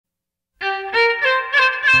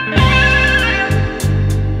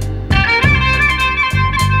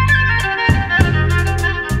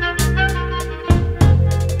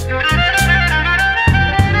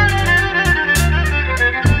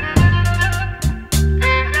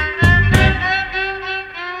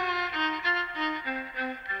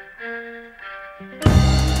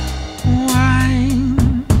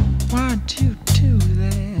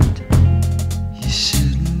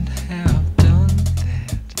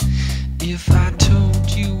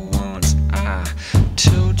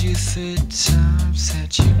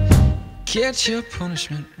Get your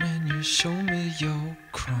punishment when you show me your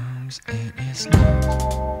crumbs, and it's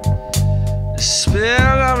not the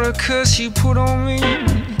spell or a curse you put on me,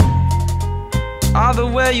 or the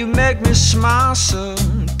way you make me smile so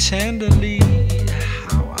tenderly.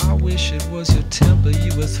 How I wish it was your temper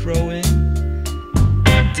you were throwing.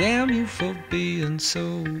 Damn you for being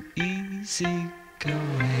so easy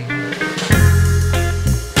going.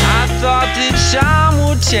 I thought that time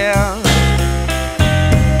would tell.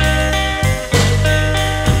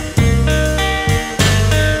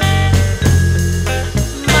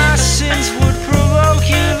 My sins would provoke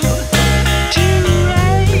you to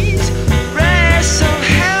raise some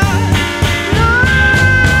hell. No,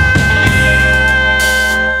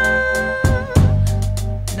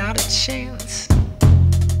 not a chance.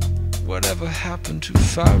 Whatever happened to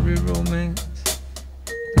fiery romance?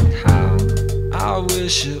 How I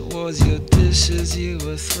wish it was your dishes you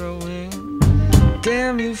were throwing.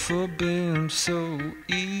 Damn you for being so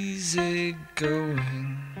easy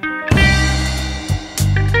going.